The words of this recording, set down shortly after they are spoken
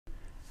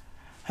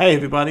Hey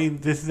everybody,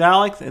 this is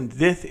Alex, and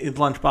this is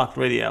Lunchbox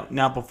Radio.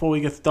 Now, before we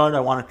get started,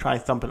 I want to try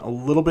something a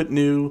little bit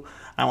new.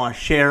 I want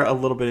to share a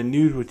little bit of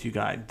news with you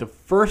guys. The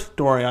first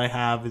story I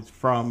have is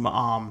from,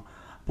 I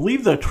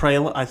believe the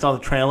trailer. I saw the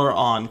trailer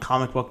on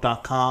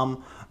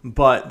comicbook.com,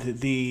 but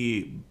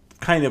the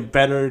kind of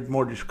better,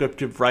 more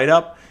descriptive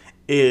write-up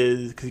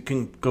is, because you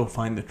can go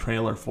find the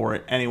trailer for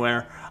it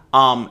anywhere,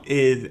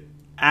 is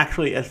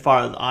actually, as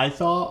far as I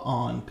saw,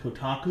 on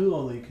Kotaku,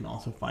 although you can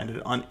also find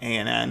it on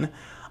ANN.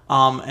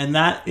 And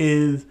that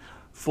is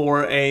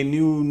for a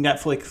new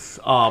Netflix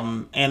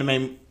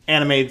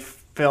animated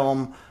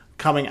film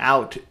coming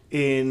out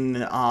in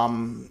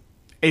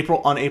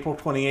April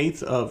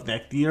 28th of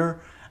next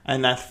year,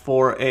 and that's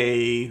for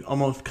a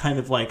almost kind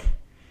of like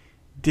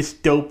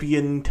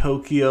dystopian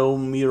Tokyo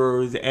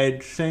Mirror's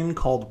Edge thing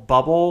called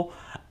Bubble,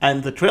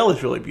 and the trailer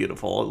is really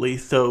beautiful, at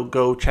least, so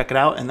go check it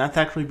out. And that's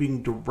actually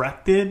being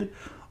directed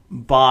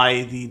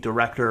by the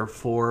director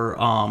for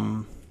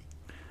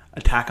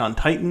Attack on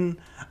Titan.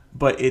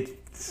 But its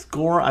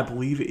score, I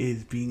believe,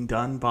 is being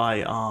done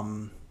by,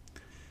 I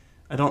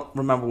don't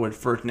remember what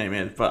his first name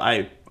is, but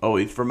I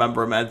always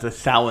remember him as the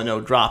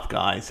Sawano Drop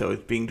guy, so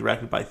it's being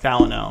directed by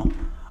Sawano.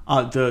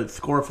 The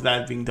score for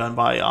that is being done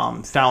by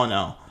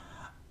Sawano.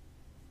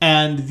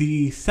 And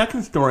the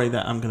second story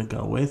that I'm going to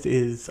go with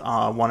is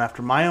one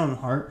after my own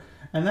heart,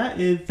 and that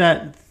is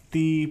that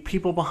the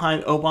people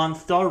behind Oban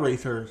Star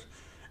Racers,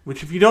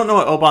 which if you don't know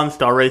what Oban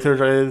Star Racers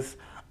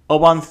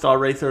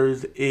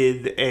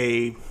is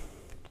a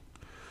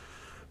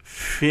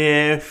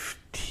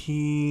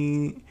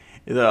 15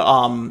 is a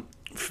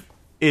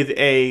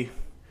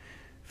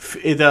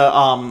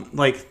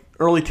like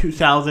early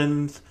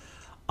 2000s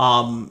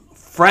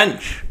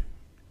French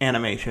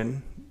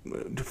animation.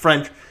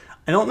 French.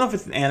 I don't know if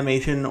it's an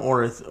animation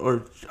or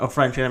a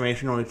French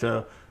animation or it's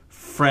a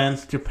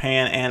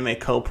France-Japan anime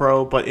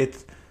co-pro, but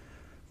it's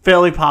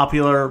fairly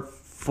popular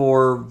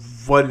for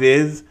what it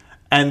is,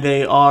 and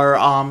they are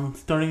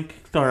starting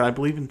Kickstarter, I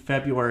believe, in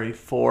February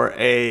for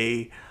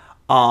a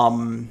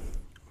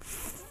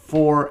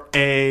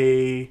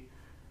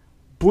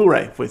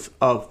Blu-ray with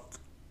a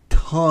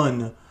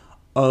ton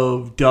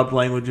of dubbed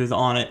languages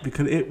on it,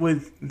 because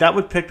that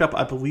was picked up,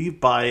 I believe,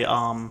 by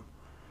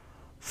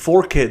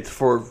 4Kids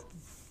for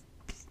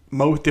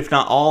most, if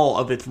not all,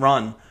 of its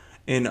run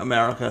in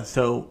America.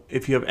 So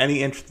if you have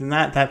any interest in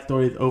that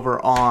story is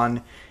over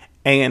on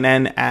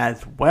ANN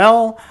as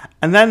well.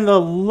 And then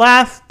the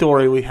last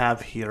story we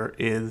have here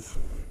is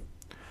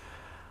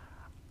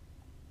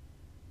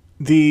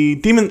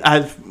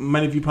as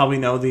many of you probably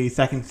know, the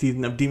second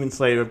season of Demon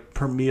Slayer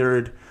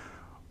premiered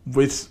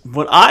with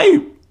what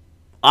I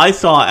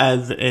saw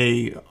as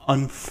a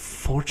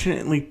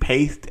unfortunately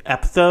paced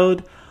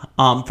episode,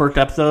 first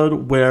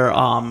episode, where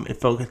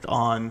it focused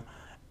on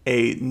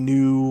a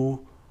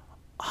new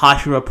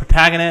Hashira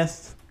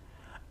protagonist,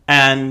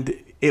 and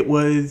it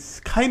was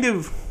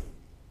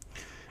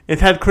it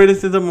had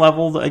criticism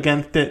leveled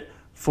against it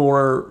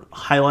for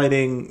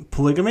highlighting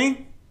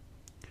polygamy,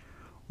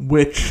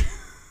 which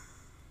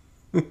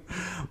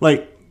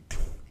I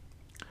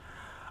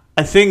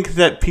think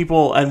that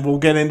people, and we'll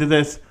get into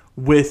this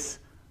with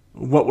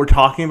what we're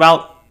talking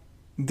about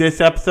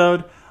this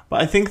episode,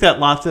 but I think that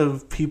lots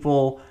of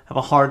people have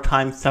a hard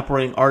time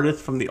separating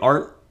artists from the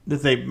art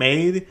that they've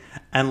made,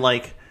 and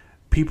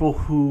people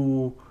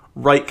who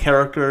write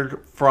characters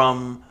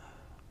from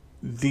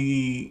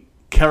the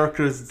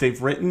characters that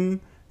they've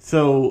written.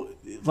 So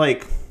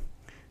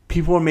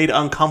people are made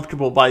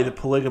uncomfortable by the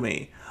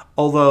polygamy,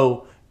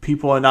 although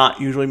people are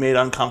not usually made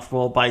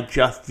uncomfortable by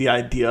just the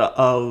idea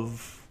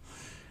of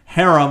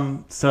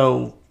harem.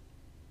 So,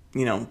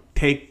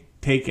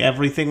 take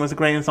everything with a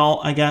grain of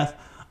salt, I guess.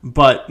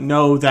 But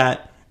know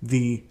that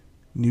the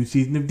new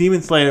season of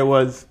Demon Slayer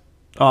was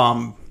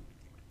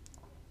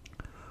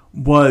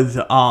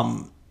premiered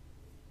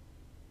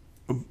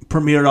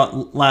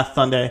on last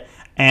Sunday,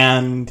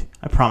 and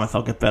I promise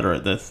I'll get better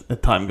at this as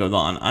time goes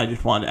on. I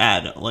just wanted to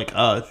add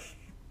a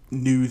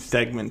news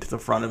segment to the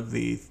front of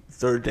the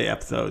Thursday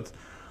episodes.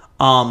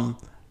 And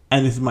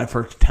this is my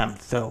first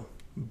attempt, so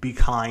be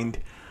kind.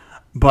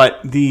 But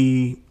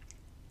they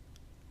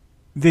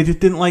just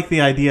didn't like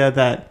the idea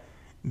that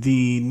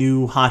the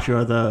new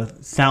Hashira, the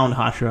sound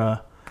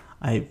Hashira,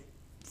 I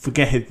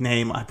forget his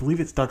name, I believe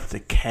it starts with a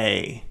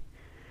K,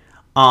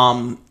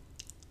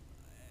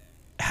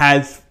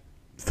 has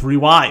 3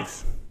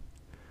 wives.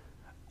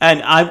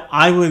 And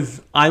I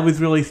was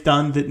really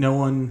stunned that no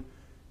one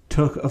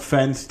took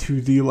offense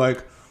to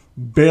the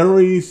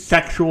very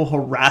sexual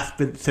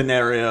harassment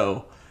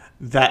scenario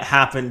that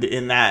happened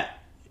in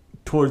that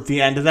towards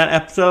the end of that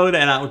episode,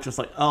 and I was just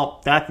oh,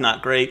 that's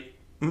not great.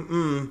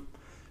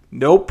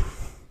 Nope.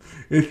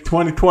 It's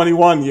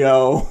 2021,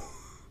 yo.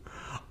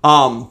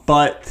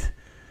 But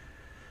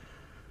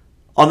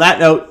on that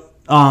note,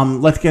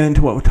 let's get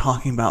into what we're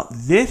talking about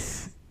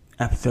this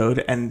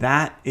episode, and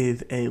that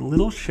is a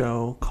little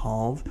show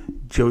called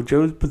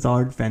JoJo's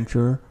Bizarre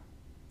Adventure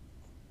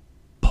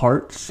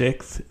Part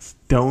 6,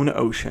 Stone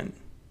Ocean.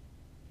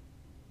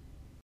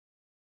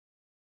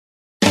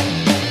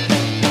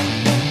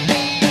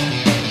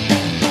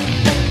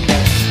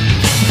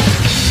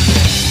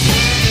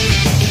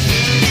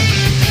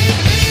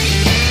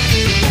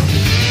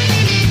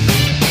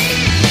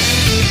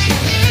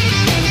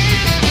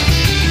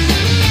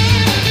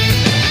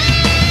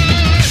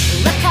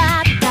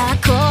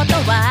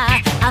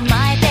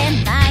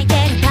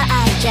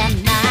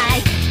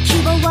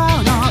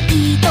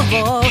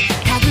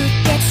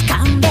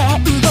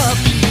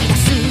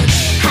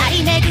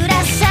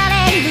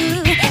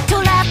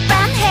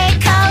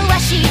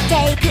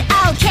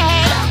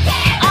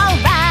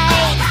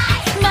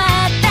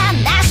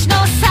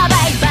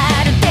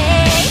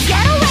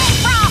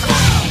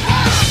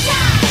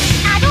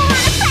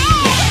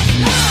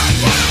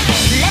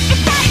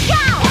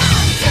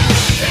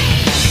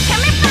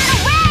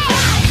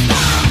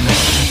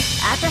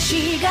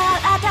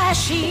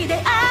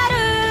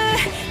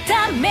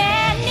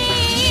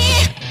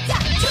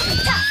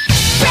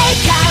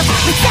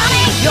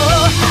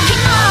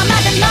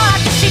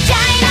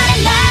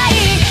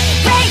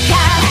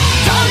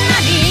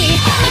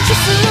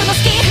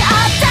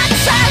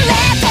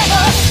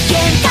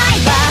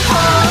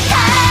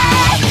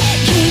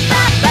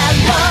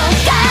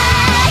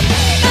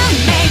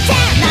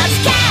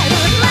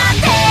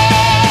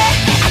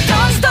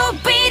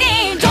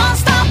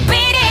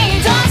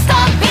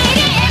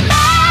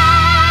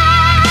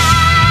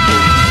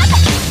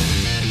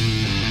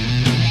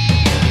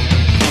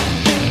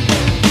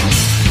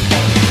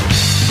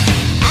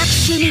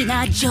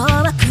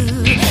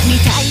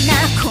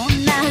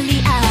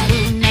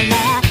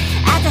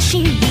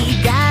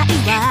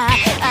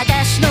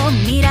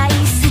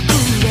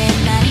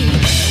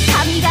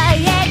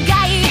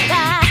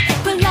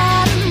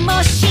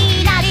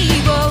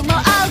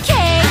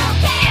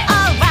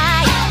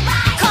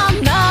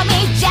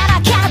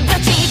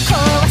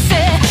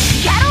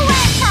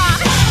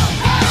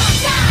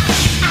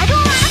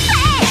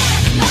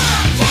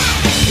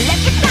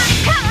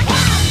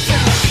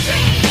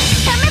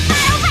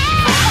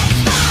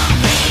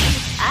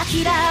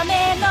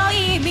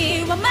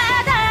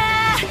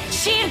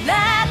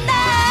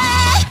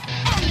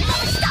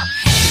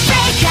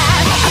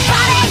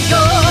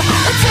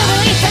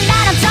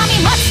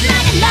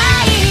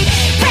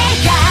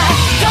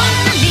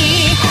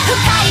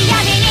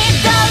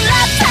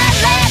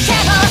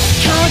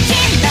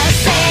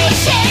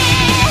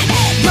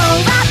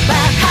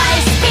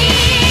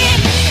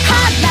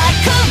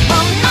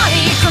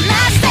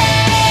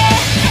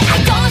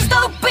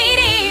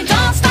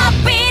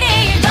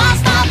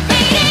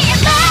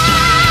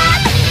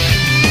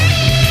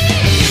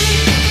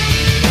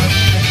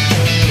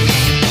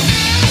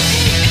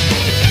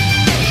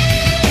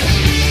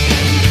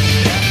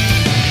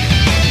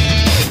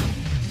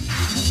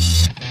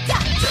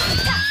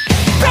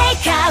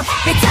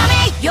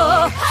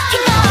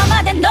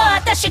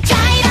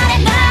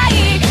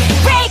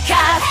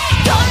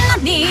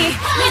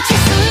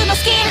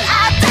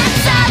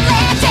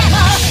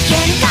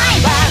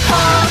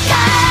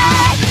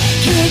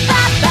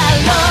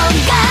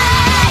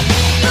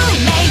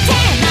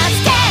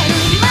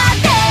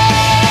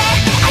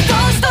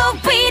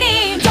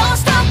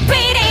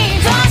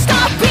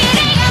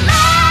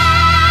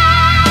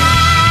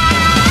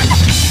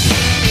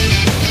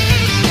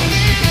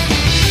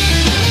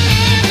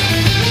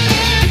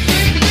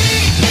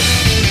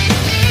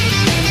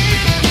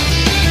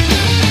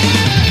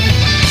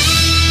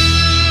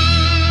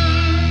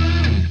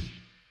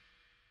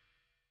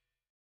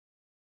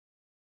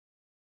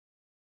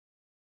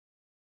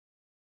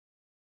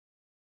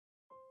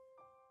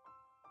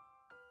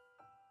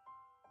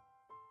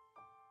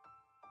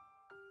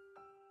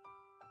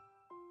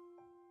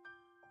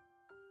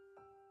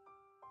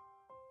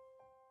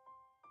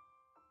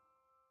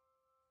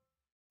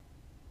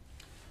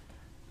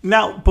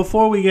 Now,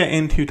 before we get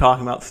into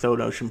talking about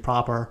Stone Ocean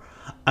proper,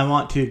 I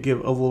want to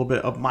give a little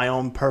bit of my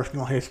own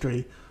personal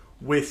history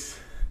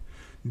with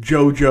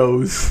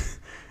JoJo's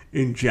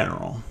in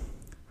general.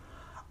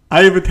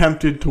 I have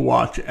attempted to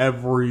watch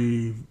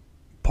every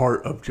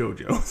part of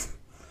JoJo's.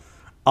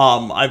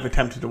 I've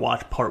attempted to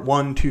watch part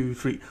 1, 2,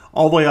 3,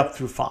 all the way up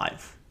through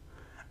 5.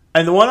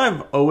 And the one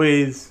I've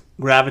always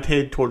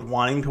gravitated towards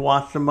wanting to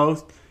watch the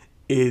most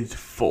is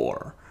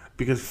 4.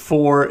 Because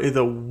 4 is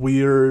a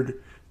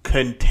weird,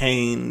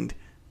 contained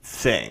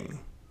thing.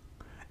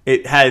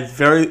 It has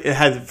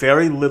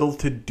very little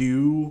to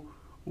do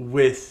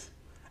with,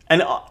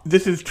 and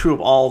this is true of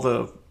all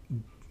the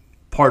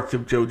parts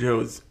of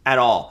JoJo's at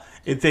all.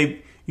 If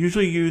they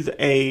usually use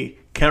a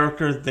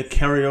character that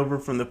carry over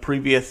from the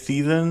previous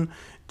season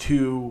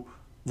to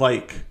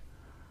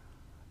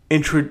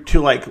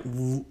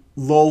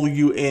lull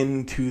you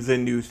into the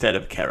new set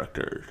of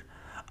characters.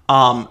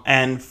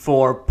 And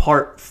for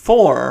part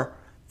 4,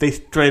 they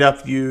straight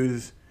up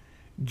use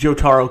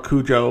Jotaro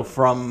Kujo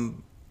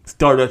from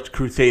Stardust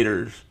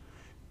Crusaders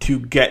to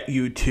get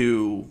you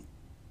to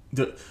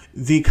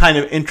the kind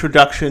of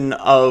introduction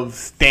of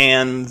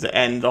stands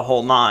and the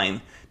whole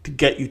nine to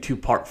get you to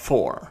part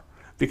 4.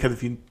 Because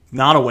if you're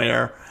not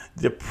aware,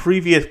 the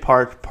previous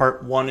parts,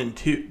 part 1 and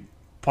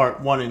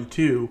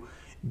 2,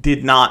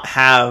 did not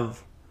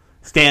have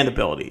stand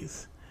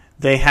abilities.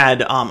 They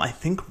had, I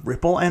think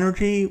Ripple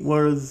Energy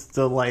was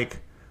the,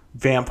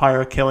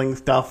 vampire killing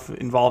stuff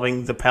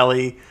involving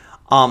Zappelli.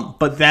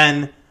 But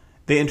then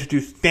they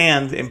introduced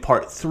stands in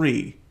part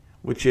 3,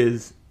 which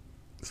is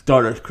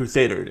Stardust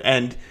Crusaders.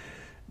 And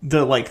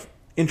the,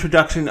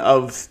 introduction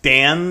of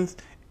stands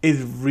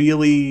is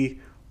really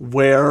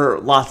where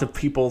lots of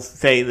people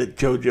say that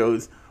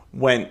JoJo's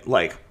went,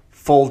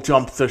 full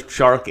jump the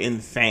shark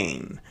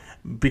insane.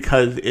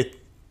 Because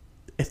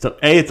it's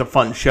a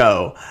fun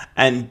show,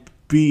 and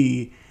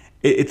B,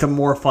 it's a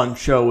more fun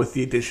show with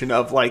the addition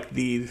of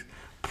these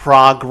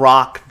prog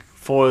rock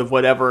for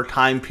whatever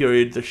time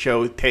period the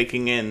show is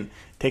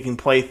taking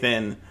place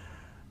in,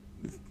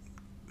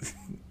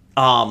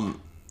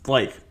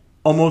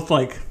 almost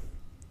like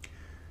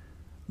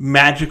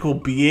magical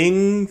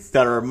beings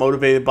that are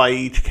motivated by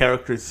each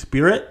character's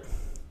spirit.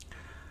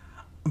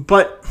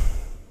 But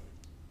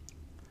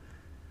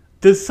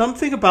there's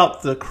something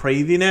about the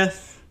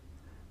craziness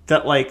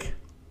that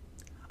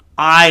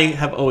I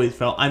have always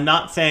felt. I'm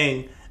not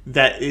saying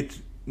that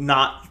it's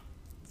not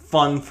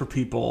fun for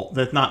people.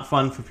 That's not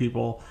fun for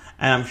people.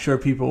 And I'm sure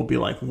people will be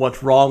like,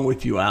 what's wrong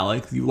with you,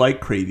 Alex? You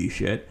like crazy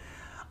shit.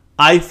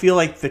 I feel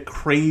like the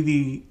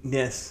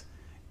craziness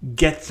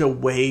gets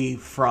away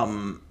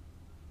from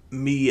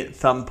me at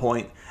some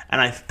point,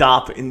 and I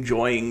stop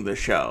enjoying the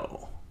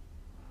show.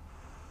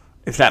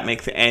 If that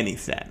makes any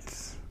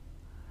sense.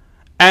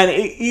 And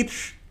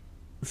each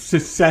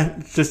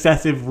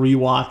successive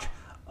rewatch,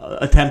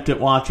 attempt at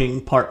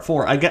watching part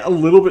 4, I get a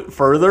little bit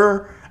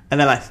further, and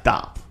then I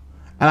stop.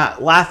 And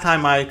last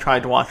time I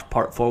tried to watch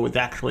part 4 was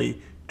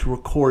actually to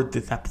record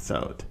this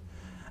episode.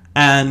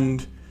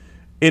 And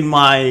in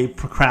my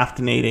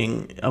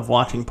procrastinating of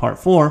watching part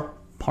 4,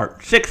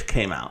 part 6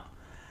 came out.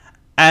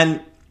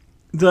 And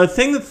the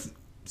thing that's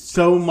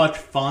so much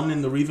fun,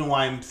 and the reason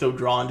why I'm so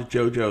drawn to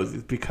JoJo's,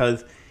 is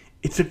because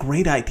it's a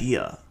great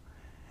idea.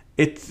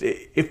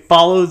 It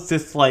follows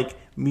this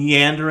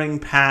meandering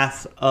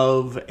path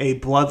of a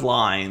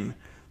bloodline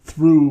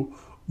through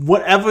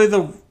whatever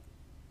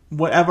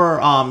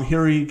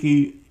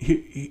Hirohiki,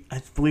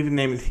 I believe the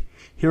name is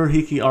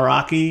Hirohiki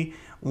Araki,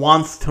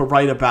 wants to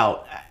write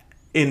about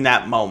in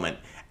that moment.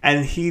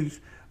 And he's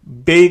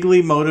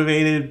vaguely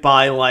motivated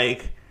by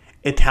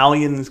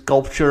Italian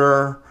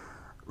sculpture,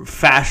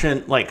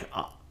 fashion,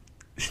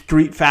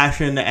 street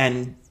fashion,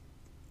 and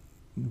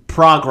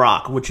prog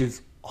rock, which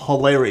is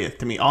hilarious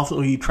to me.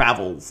 Also, he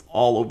travels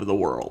all over the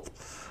world.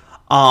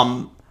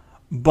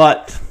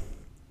 But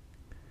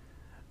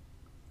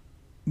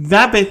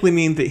that basically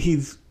means that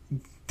he's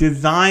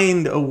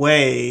designed a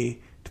way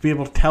to be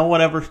able to tell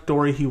whatever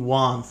story he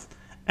wants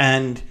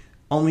and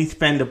only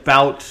spend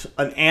about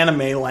an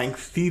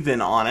anime-length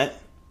season on it.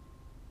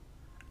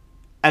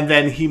 And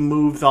then he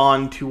moves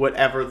on to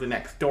whatever the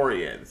next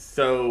story is.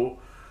 So,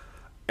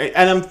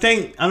 and I'm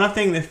not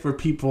saying this for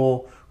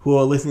people who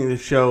are listening to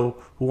the show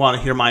who want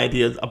to hear my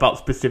ideas about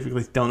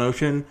specifically Stone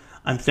Ocean.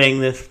 I'm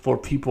saying this for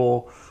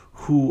people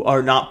who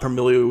are not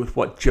familiar with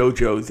what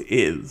JoJo's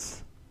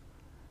is,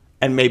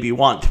 and maybe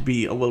want to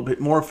be a little bit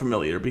more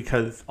familiar,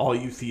 because all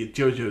you see is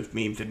JoJo's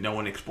memes and no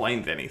one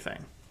explains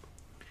anything.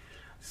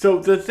 So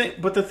the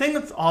thing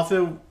that's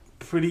also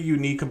pretty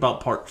unique about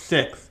part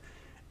 6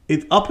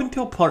 is up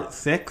until part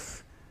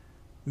 6,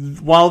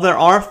 while there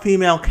are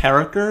female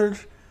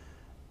characters,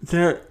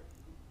 they're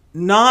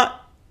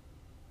not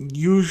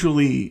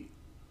usually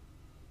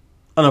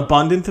an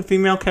abundance of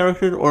female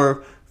characters,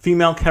 or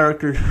female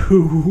characters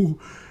who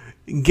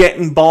get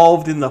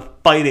involved in the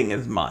fighting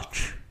as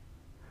much.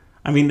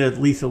 I mean, there's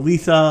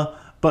Lisa,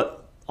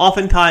 but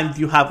oftentimes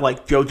you have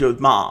JoJo's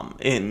mom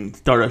in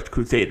Stardust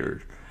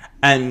Crusaders,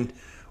 and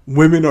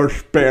women are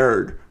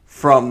spared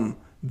from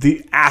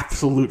the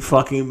absolute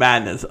fucking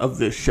madness of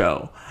this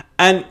show.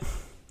 And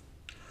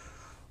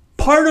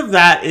part of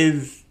that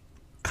is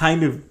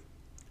kind of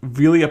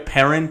really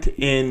apparent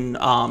in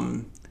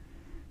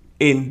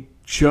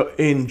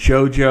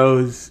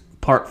JoJo's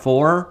Part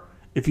 4.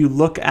 If you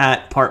look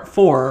at Part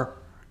 4,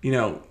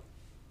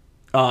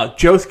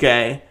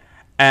 Josuke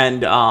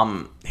and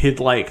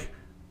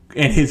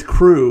his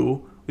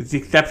crew, with the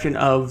exception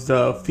of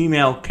the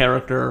female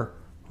character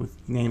whose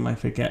name I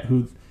forget,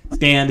 whose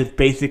stand is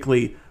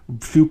basically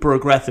super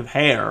aggressive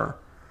hair,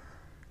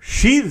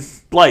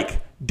 she's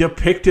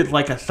depicted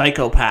like a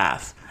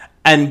psychopath,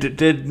 and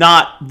did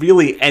not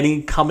really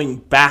any coming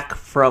back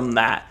from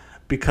that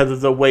because of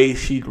the way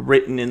she's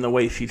written and the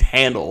way she's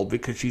handled,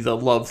 because she's a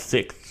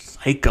lovesick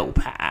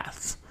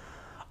psychopath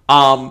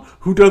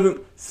who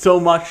doesn't so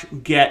much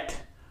get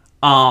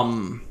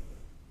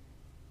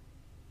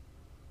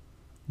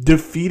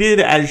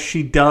defeated as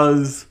she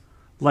does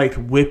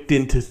whipped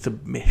into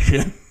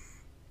submission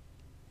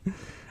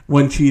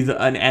when she's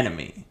an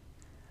enemy.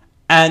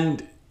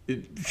 And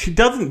she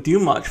doesn't do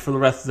much for the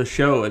rest of the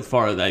show as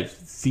far as I've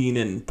seen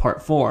in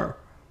Part 4.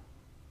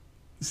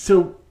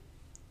 So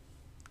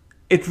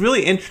it's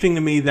really interesting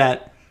to me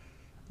that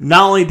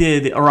not only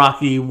did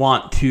Araki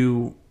want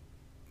to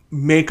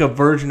make a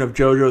version of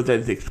JoJo that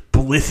is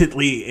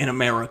explicitly in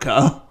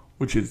America,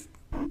 which is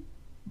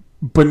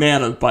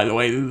bananas, by the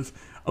way. This is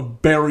a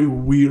very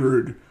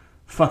weird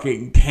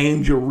fucking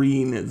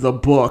Tangerine, the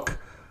book,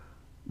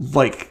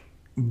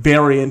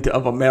 variant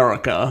of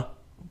America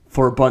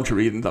for a bunch of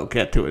reasons. I'll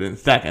get to it in a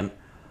second.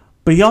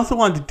 But he also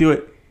wanted to do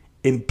it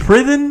in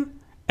prison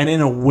and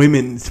in a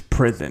women's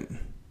prison.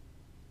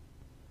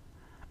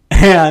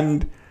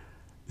 And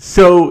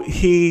so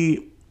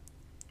he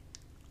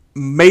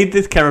made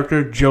this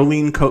character,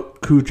 Jolene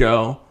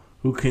Kujo,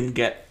 who can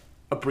get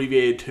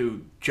abbreviated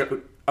to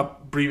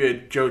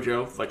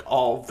JoJo, like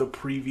all of the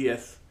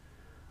previous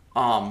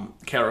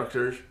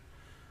characters,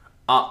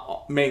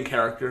 main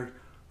characters,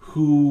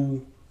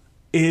 who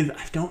is,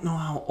 I don't know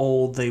how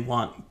old they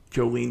want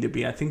Jolene to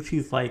be. I think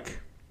she's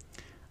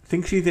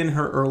in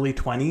her early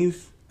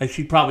 20s.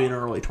 She's probably in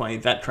her early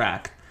 20s, that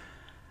track.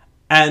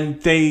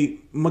 And they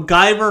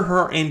MacGyver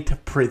her into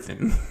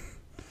prison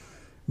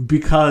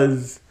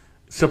because,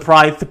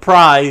 surprise,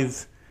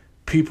 surprise,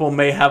 people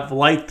may have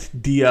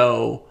liked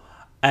Dio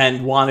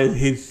and wanted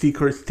his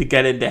secrets to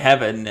get into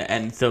heaven,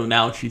 and so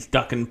now she's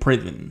stuck in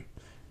prison.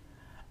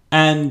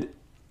 And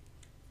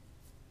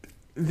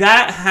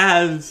that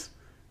has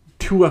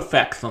two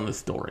effects on the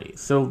story.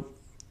 So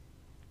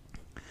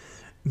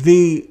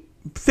the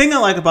thing I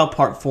like about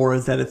Part 4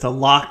 is that it's a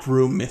locked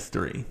room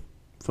mystery,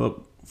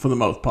 for the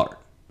most part.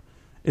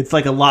 It's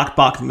like a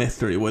lockbox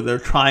mystery where they're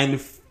trying to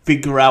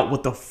figure out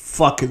what the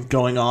fuck is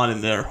going on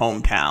in their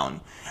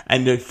hometown,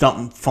 and there's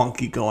something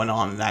funky going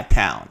on in that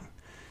town.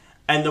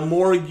 And the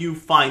more you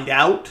find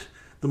out,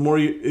 the more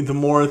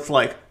it's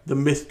like the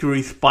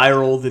mystery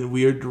spirals in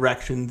weird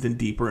directions and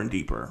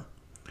deeper.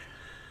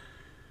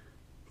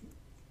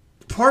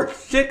 Part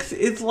 6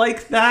 is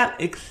like that,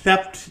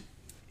 except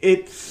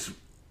it's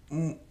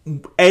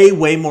A,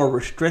 way more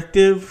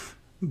restrictive,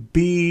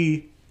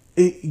 B,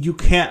 you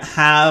can't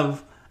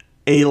have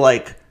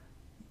a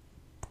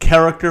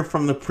character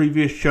from the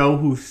previous show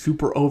who's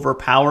super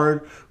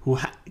overpowered, who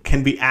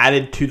can be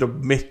added to the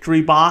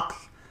mystery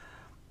box,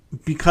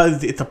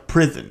 because it's a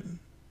prison.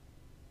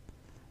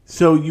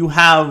 So you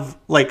have,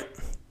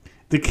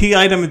 the key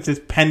item is this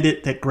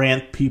pendant that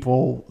grants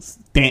people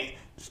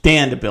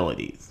stand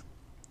abilities.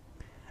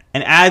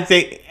 And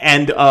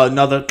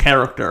another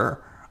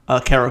character, I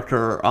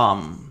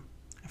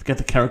forget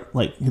the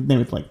character, his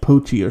name is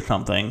Pochi or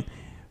something,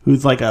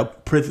 who's a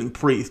prison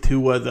priest who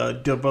was a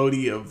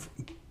devotee of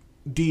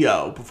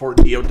Dio before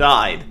Dio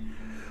died,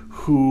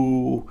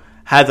 who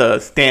has a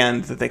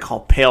stand that they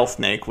call Pale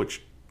Snake,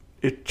 which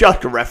is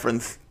just a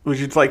reference, which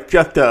is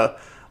just a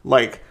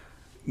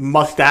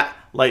mustache,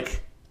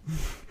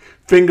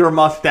 finger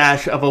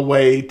mustache of a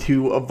way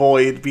to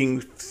avoid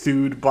being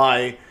sued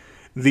by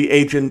the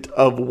agent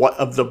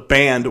of the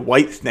band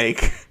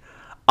Whitesnake.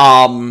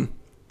 And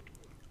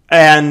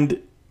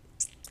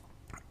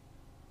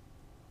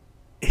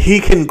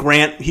he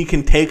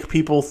can take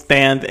people's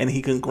stands and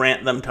he can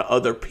grant them to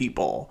other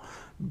people,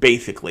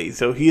 basically.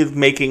 So he is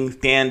making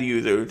stand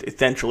users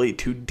essentially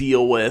to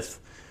deal with,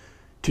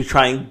 to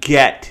try and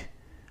get,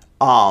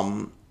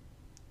 try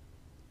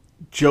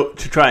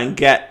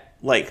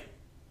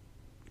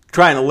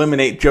and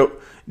eliminate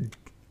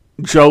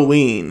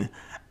Jolene,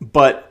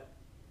 but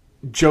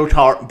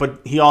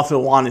he also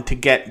wanted to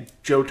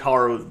get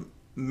Jotaro's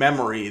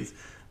memories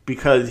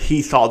because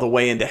he saw the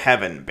way into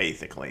heaven,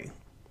 basically.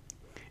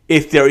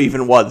 If there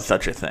even was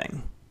such a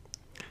thing.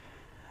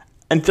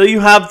 And so you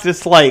have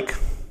this,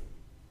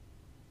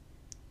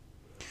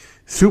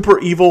 super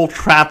evil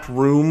trapped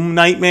room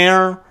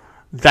nightmare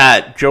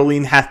that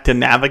Jolene has to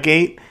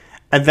navigate.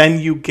 And then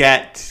you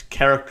get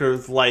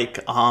characters like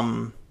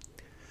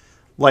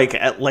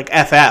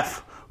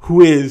FF,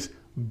 who is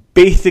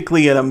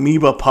basically an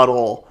amoeba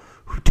puddle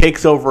who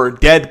takes over a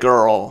dead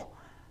girl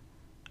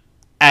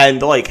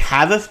and like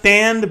has a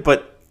stand,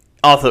 but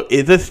also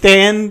is a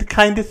stand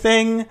kind of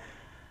thing.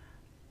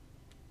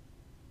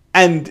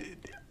 And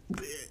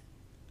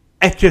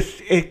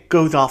it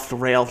goes off the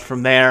rails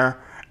from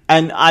there.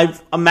 And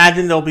I've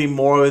imagined there'll be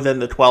more than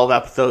the 12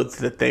 episodes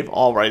that they've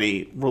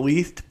already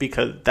released,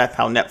 because that's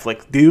how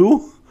Netflix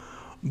do.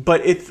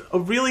 But it's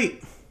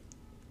really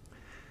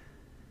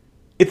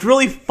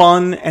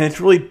fun, and it's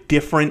really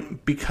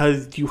different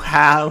because you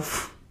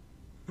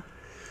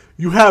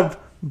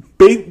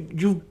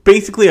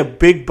basically a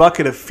big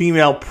bucket of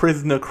female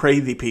prisoner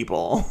crazy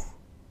people.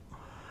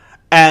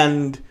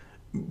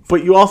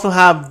 But you also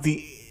have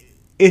the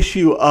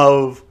issue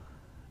of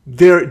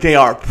they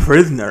are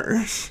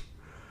prisoners,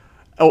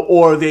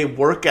 or they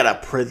work at a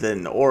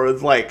prison, or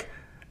like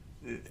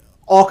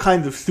all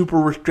kinds of super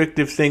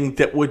restrictive things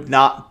that would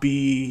not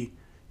be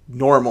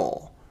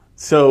normal.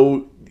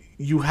 So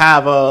you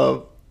have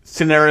a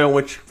scenario in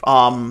which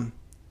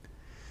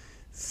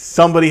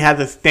somebody has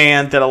a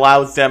stand that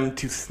allows them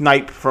to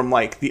snipe from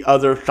like the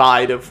other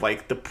side of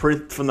like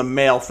from the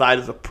male side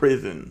of the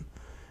prison,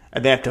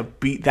 and they have to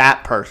beat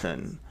that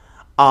person.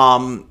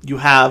 You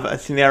have a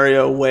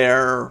scenario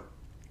where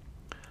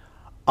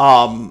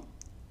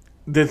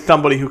there's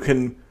somebody who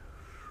can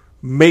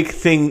make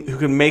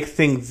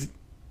things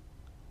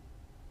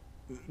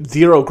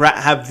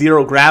have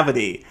zero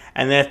gravity,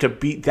 and they have to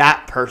beat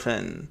that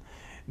person.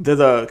 There's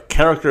a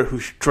character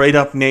who's straight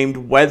up named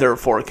Weather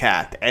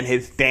Forecast, and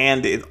his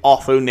stand is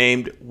also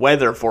named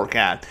Weather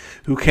Forecast,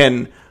 who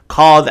can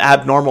cause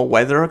abnormal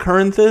weather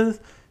occurrences.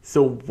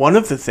 So one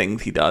of the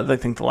things he does, I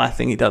think the last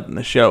thing he does in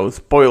the show,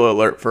 spoiler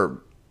alert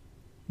for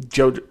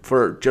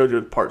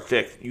JoJo's Part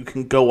 6, you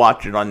can go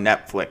watch it on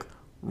Netflix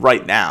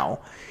right now,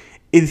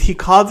 is he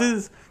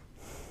causes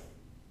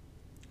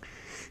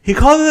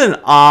an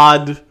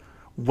odd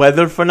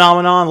weather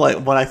phenomenon.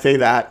 Like, when I say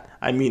that,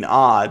 I mean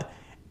odd,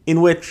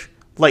 in which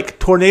like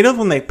tornadoes,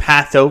 when they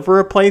pass over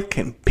a place,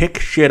 can pick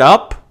shit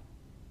up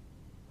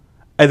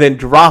and then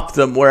drop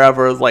them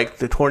wherever like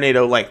the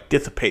tornado like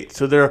dissipates.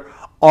 So there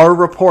are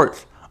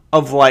reports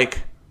of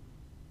like,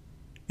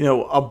 you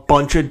know, a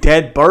bunch of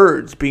dead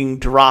birds being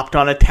dropped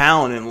on a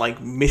town in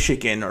like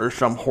Michigan or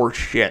some horse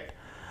shit.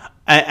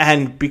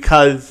 And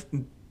because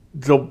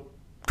the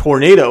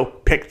tornado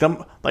picked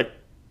them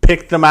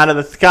out of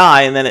the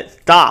sky, and then it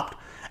stopped,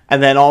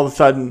 and then all of a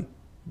sudden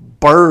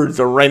birds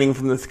are raining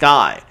from the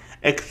sky.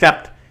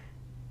 Except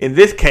in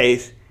this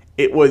case,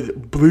 it was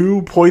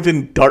blue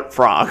poison dart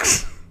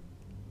frogs.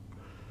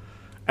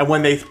 And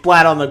when they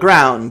splat on the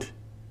ground,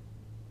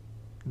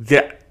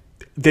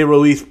 they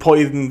release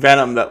poison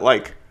venom that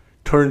like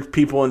turns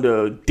people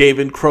into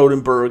David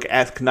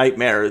Cronenberg-esque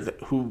nightmares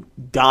who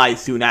die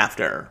soon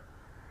after.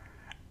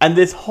 And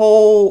this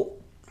whole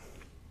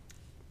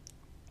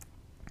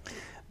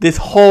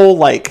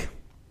like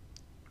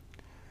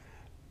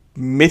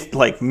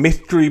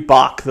mystery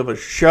box of a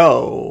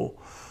show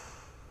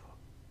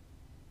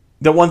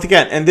that, once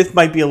again, and this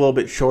might be a little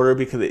bit shorter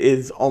because it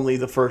is only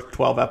the first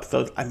 12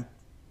 episodes. I'm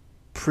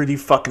pretty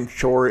fucking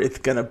sure it's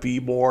gonna be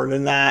more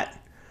than that.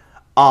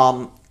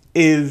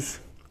 Is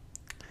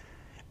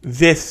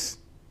this?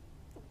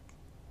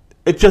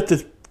 It's just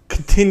this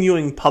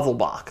continuing puzzle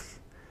box,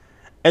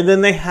 and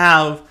then they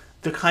have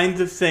the kinds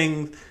of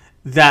things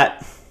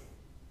that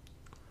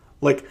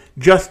like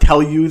just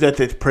tell you that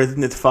this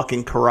prison is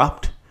fucking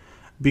corrupt,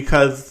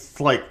 because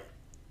like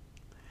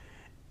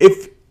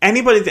if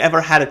anybody's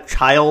ever had a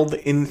child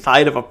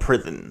inside of a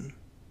prison,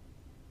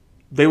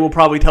 they will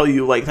probably tell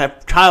you like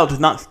that child does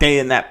not stay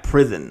in that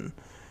prison.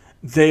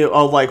 They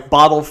are like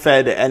bottle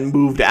fed and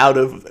moved out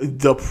of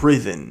the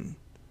prison.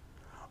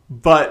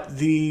 But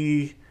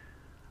the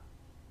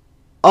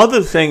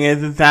other thing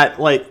is that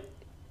like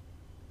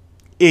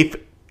if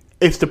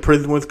the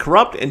prison was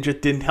corrupt and just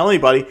didn't tell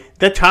anybody,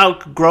 that child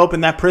could grow up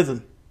in that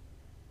prison.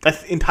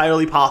 That's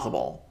entirely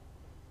possible.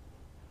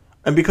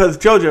 And because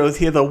JoJo's,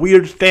 he has a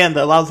weird stand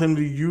that allows him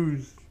to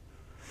use,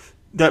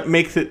 that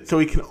makes it so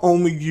he can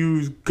only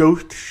use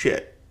ghost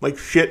shit. Like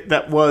shit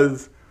that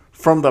was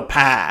from the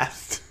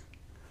past.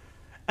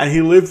 And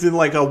he lives in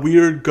like a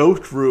weird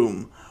ghost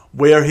room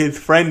where his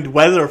friend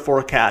Weather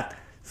Forecast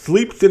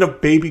sleeps in a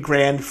baby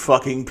grand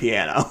fucking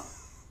piano.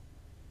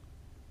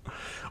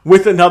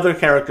 With another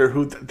character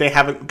who they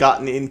haven't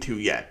gotten into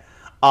yet.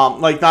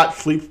 Like not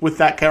sleeps with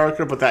that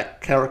character, but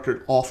that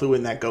character also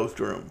in that ghost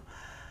room.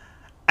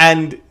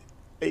 And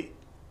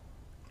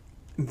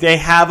they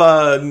have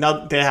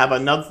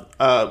another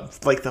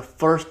like the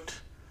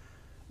first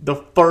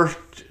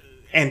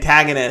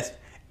antagonist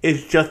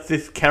is just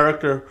this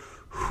character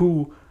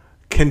who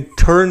can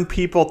turn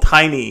people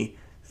tiny,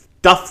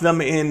 stuff them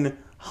in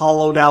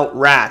hollowed out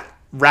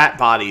rat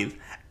bodies,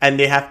 and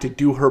they have to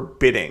do her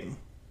bidding.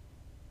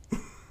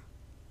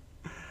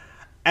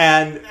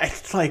 And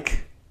it's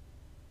like,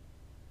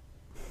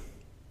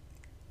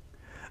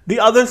 the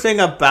other thing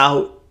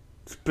about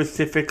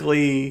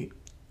specifically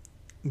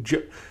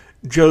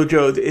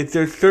JoJo's is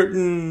there's a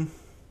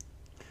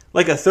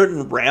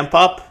certain ramp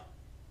up,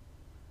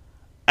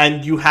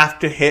 and you have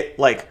to hit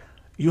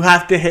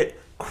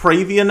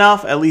crazy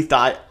enough. At least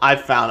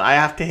I've found I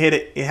have to hit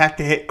it. It has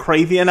to hit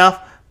crazy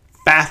enough,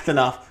 fast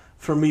enough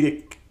for me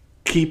to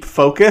keep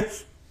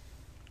focus.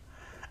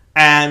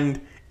 And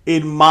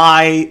in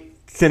my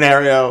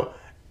scenario,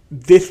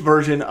 this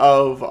version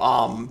of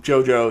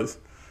JoJo's,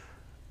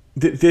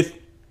 this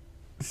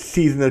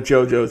season of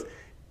JoJo's,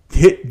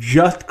 hit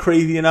just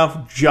crazy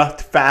enough,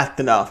 just fast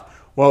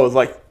enough. Well, it was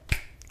like,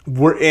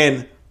 we're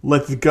in,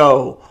 let's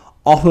go.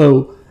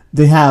 Also,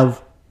 they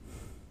have,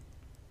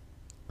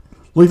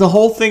 like, the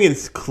whole thing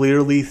is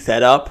clearly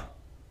set up.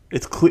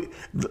 It's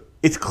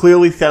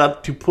clearly set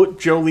up to put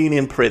Jolene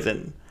in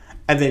prison,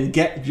 and then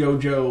get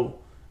JoJo,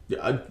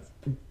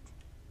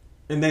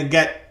 and then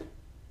get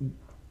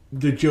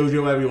the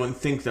JoJo everyone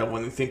thinks of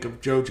when they think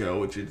of JoJo,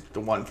 which is the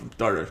one from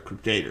Stardust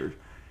Crusaders,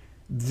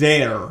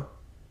 there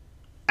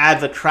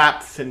as a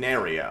trap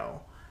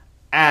scenario,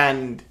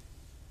 and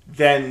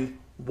then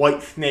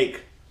White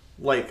Snake,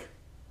 like,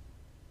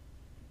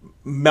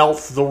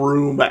 melts the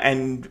room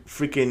and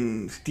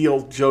freaking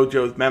steals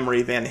JoJo's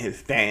memories and his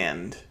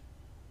stand.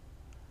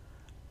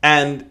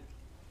 And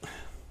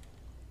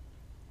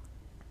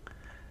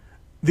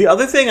the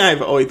other thing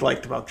I've always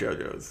liked about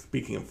JoJo's,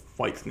 speaking of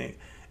White Snake,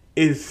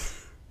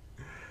 is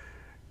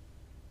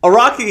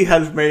Araki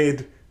has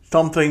made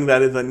something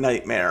that is a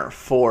nightmare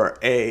for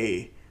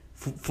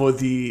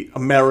the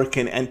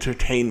American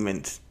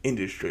entertainment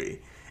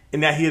industry,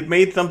 in that he has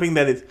made something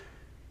that is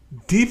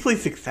deeply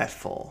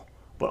successful,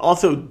 but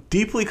also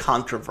deeply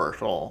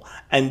controversial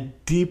and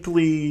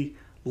deeply,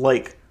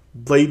 like,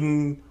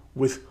 laden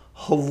with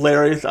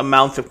hilarious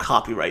amounts of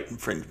copyright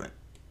infringement.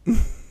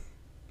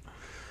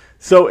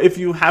 So if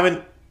you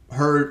haven't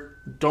heard,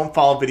 don't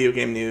follow video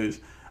game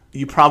news,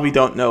 you probably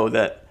don't know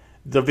that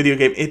the video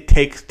game It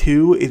Takes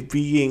Two is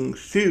being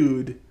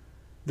sued.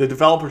 The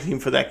developer team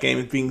for that game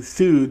is being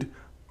sued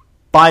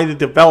by the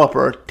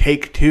developer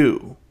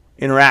Take-Two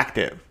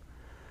Interactive.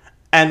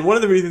 And one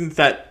of the reasons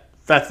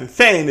that's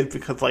insane is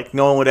because, like,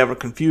 no one would ever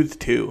confuse the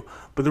two.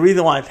 But the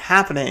reason why it's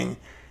happening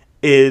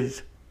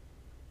is,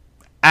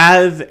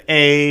 as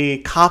a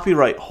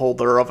copyright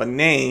holder of a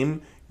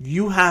name,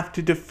 you have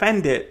to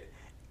defend it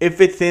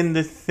if it's in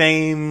the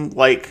same,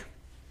 like,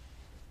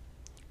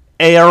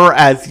 air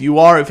as you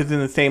are, if it's in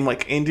the same,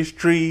 like,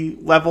 industry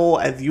level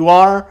as you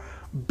are,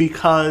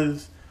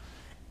 because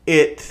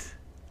if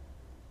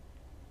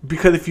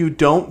you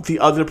don't, the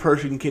other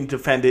person can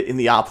defend it in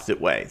the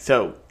opposite way.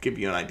 So, give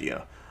you an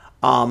idea.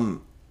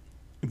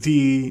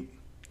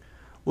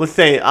 Let's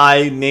say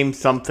I name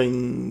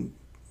something,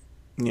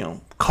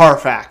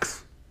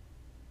 Carfax,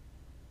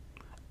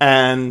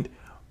 and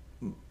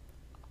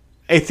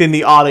it's in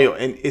the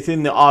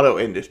auto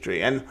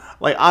industry, and,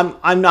 like,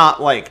 I'm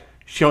not, like,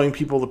 showing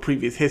people the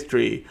previous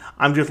history.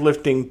 I'm just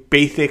lifting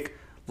basic,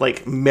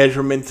 like,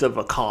 measurements of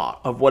a car,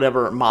 of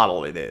whatever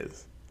model it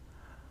is.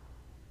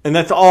 And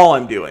that's all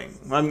I'm doing.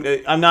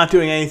 I'm not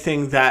doing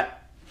anything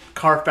that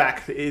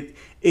Carfax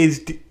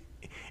is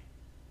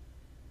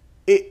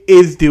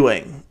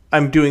doing.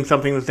 I'm doing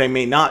something that they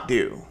may not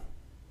do.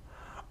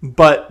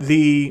 But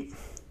the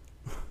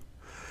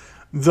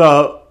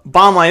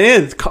bottom line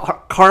is,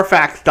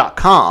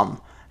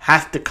 Carfax.com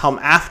has to come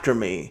after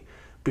me,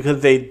 because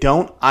if they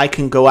don't, I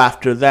can go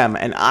after them,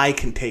 and I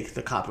can take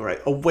the copyright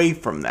away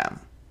from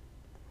them.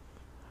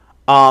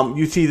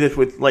 You see this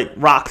with, like,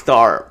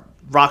 Rockstar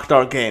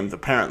Games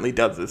apparently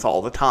does this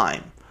all the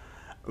time.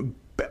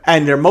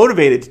 And they're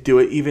motivated to do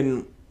it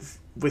even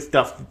with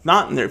stuff that's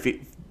not in their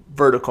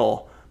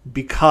vertical,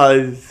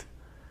 because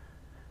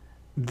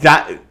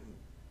that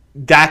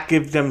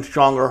gives them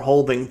stronger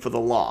holding for the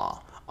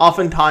law.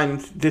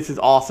 Oftentimes, this is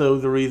also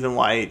the reason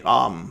why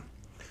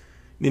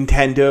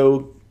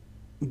Nintendo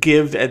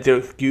gives as their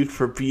excuse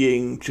for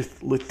being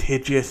just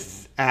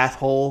litigious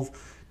assholes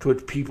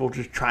towards people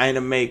just trying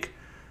to make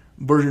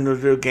versions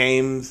of their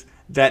games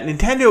that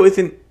Nintendo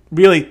isn't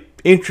really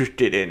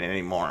interested in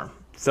anymore.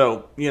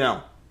 So,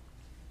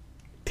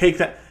 take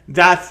that.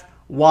 That's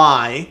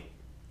why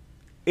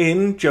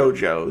in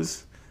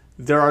JoJo's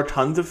there are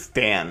tons of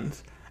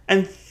stands,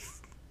 and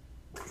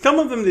some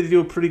of them, they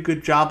do a pretty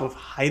good job of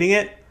hiding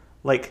it.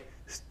 Like,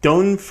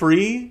 Stone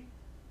Free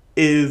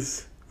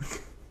is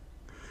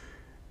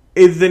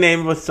the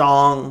name of a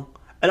song,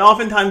 and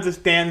oftentimes the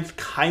stands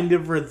kind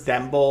of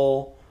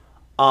resemble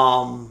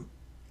the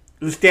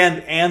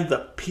stand and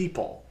the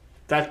people.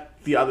 That's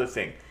the other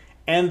thing.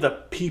 And the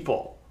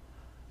people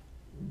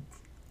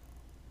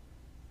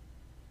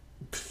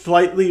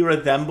slightly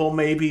resemble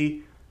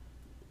maybe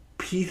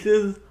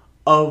pieces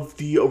of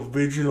the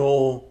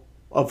original,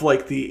 of,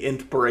 like, the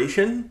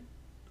inspiration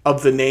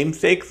of the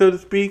namesake, so to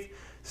speak.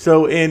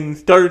 So in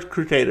Stardust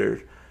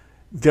Crusaders,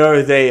 there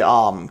is a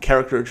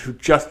character who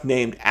just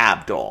named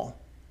Abdul,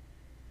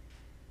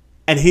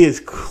 and he is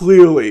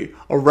clearly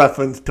a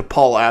reference to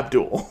Paul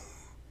Abdul.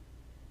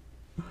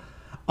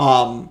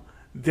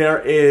 There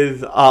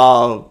is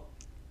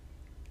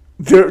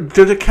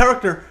there's a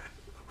character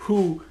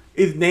who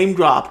is name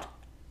dropped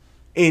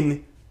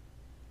in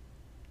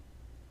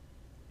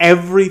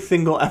every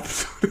single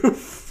episode of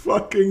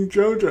fucking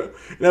JoJo.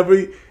 In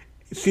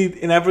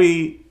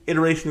every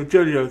iteration of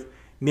JoJo's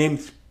named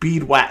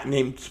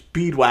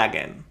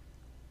Speedwagon.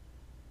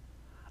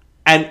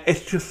 And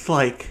it's just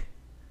like,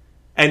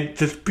 and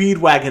the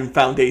Speedwagon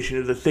Foundation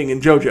is a thing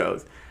in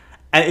JoJo's.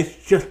 And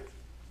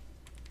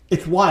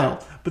it's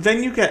wild. But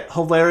then you get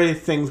hilarious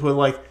things where,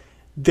 like,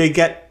 they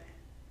get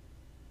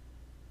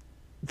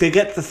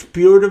the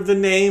spirit of the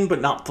name,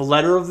 but not the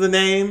letter of the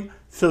name.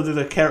 So there's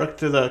the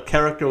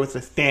character with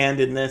the stand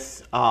in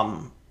this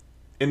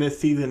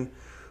season,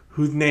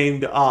 who's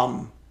named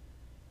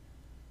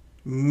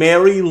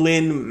Mary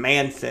Lynn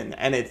Manson,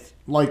 and it's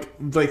like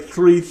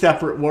 3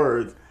 separate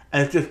words,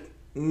 and it's just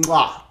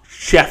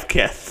chef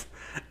kiss,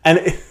 and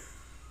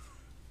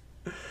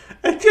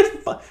it's just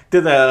fun.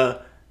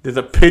 There's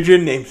a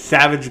pigeon named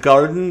Savage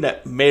Garden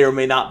that may or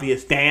may not be a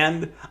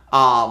stand.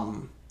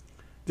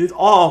 There's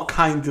all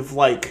kinds of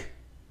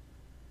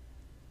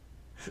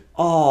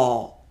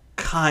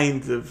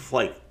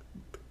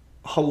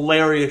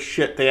hilarious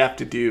shit they have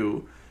to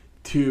do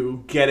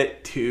to get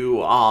it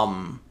through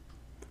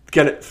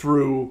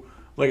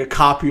like a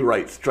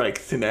copyright strike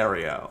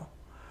scenario.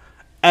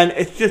 And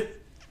it's just,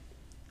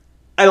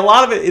 and a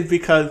lot of it is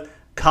because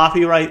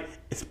copyright,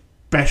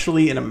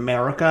 especially in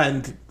America,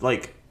 and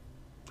like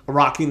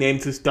Rocky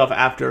names his stuff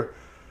after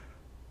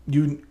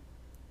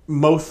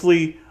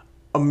mostly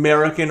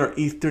American or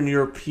Eastern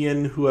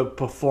European who have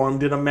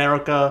performed in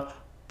America,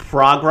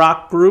 prog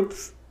rock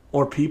groups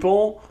or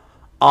people.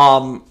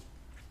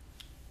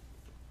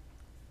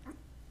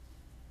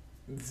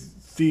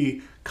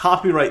 The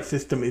copyright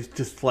system is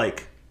just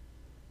like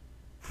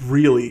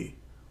really,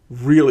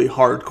 really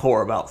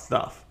hardcore about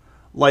stuff.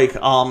 Like,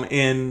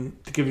 to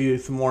give you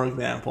some more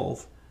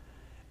examples,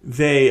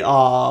 they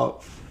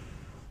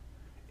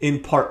in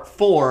part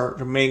 4,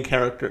 the main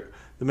character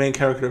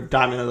of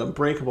Diamond and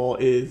Unbreakable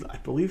is, I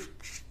believe,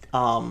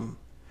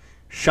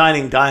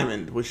 Shining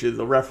Diamond, which is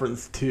a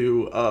reference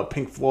to a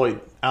Pink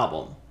Floyd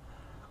album.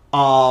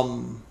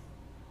 My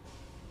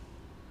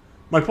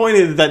point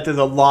is that there's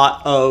a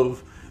lot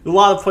of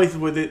places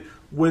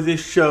where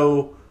this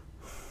show,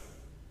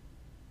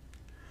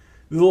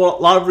 there's a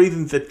lot of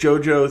reasons that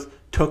JoJo's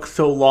took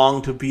so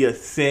long to be a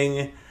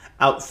thing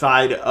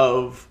outside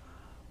of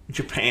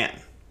Japan.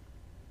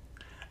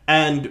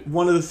 And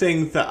one of the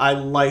things that I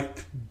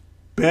liked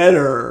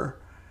better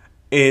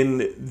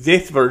in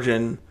this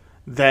version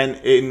than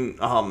in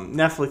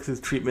Netflix's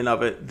treatment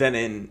of it, than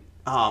in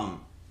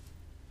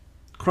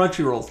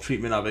Crunchyroll's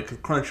treatment of it, because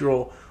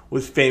Crunchyroll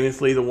was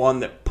famously the one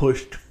that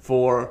pushed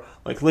for,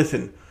 like,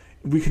 listen,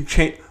 we can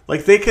change,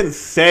 like, they can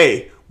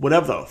say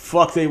whatever the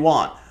fuck they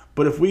want,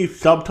 but if we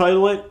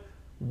subtitle it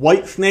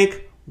White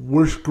Snake,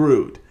 we're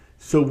screwed.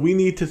 So we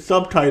need to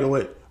subtitle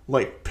it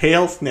like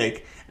Pale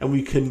Snake, and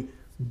we can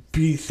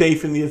be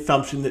safe in the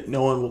assumption that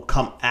no one will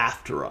come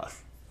after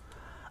us.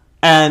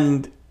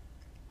 And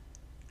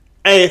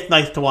A, it's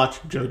nice to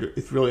watch JoJo.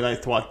 It's really nice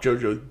to watch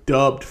JoJo's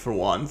dubbed for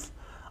once.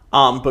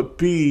 But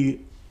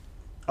B,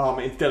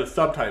 instead of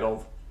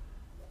subtitles.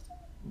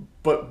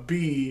 But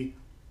B,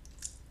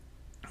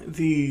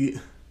 they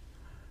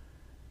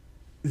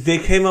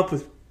came up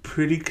with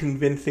pretty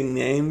convincing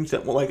names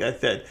that, well, like I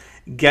said,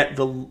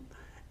 don't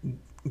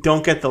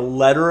get the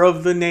letter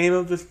of the name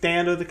of the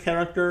stand or the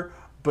character,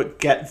 but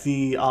get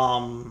the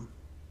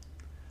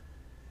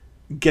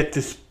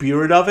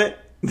spirit of it.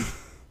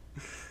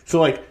 So,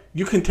 like,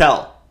 you can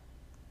tell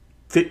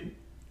that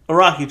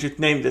Araki just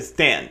named this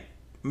stand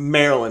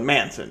Marilyn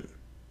Manson.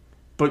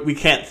 But we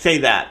can't say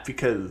that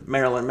because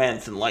Marilyn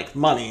Manson likes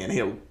money and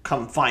he'll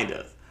come find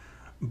us.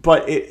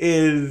 But it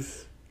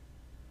is,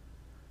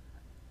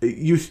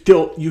 you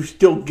still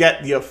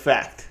get the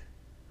effect.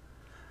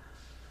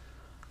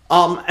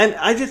 And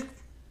I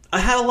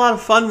had a lot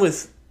of fun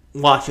with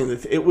watching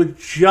this. It was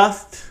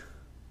just,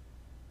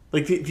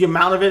 like, the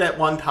amount of it at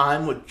one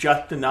time was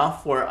just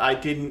enough where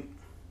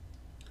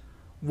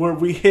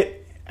we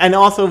hit, and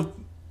also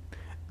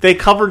they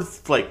covered,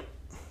 like,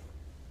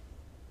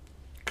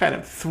 kind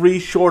of 3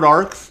 short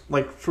arcs,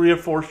 like 3 or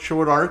 4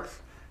 short arcs,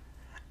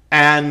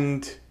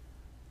 and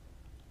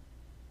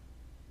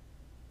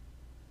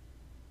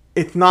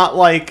it's not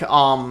like,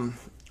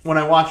 when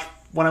I watch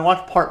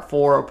part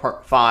 4 or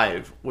part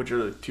 5, which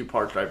are the 2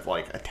 parts I've,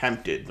 like,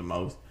 attempted the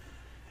most,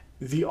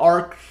 the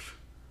arc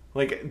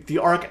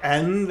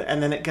ends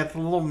and then it gets a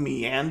little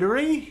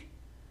meandery,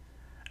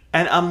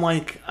 and I'm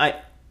like,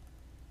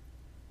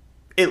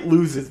 it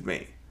loses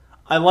me.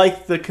 I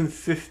like the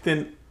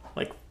consistent,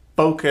 like,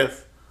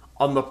 focus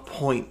on the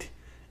point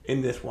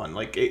in this one.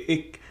 Like,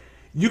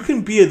 you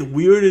can be as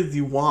weird as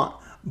you want,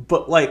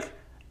 but, like,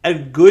 as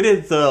good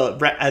as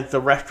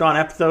the restaurant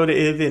episode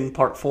is in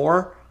part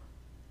 4,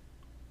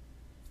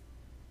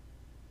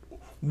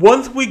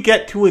 once we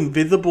get to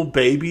invisible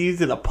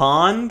babies in a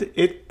pond,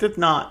 it's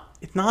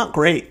not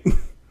great.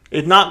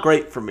 It's not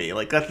great for me.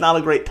 Like, that's not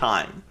a great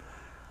time.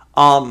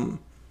 Also,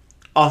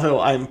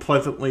 I'm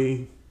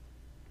pleasantly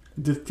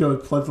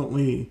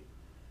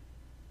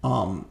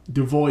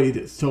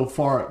devoid, so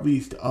far at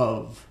least,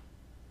 of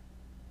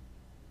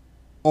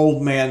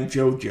old man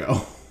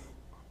JoJo.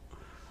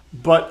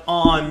 But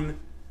on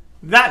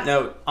that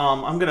note,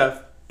 I'm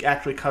gonna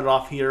actually cut it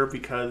off here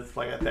because,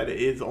 like I said, it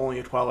is only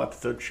a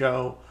 12-episode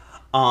show.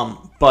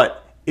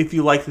 But if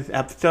you like this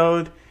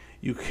episode,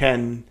 you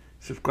can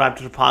subscribe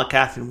to the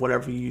podcast and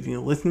whatever you're using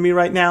to listen to me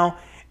right now.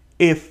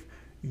 If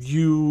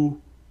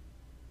you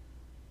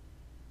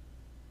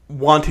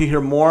want to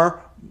hear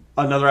more,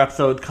 another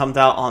episode comes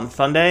out on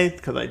Sunday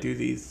because I do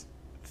these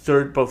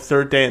both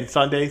Thursday and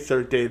Sunday.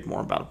 Thursday is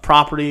more about a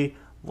property,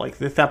 like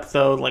this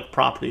episode, like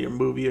property or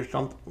movie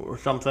or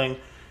something.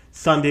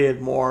 Sunday is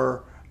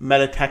more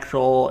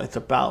metatextual. It's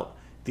about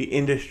the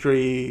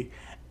industry.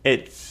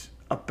 It's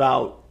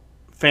about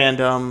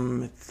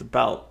fandom. It's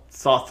about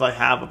thoughts I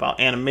have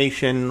about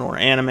animation or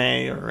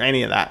anime or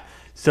any of that.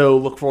 So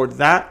look forward to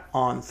that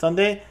on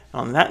Sunday.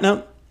 And on that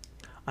note,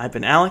 I've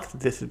been Alex.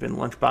 This has been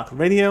Lunchbox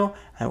Radio.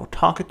 I will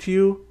talk to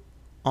you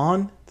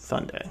on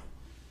Sunday.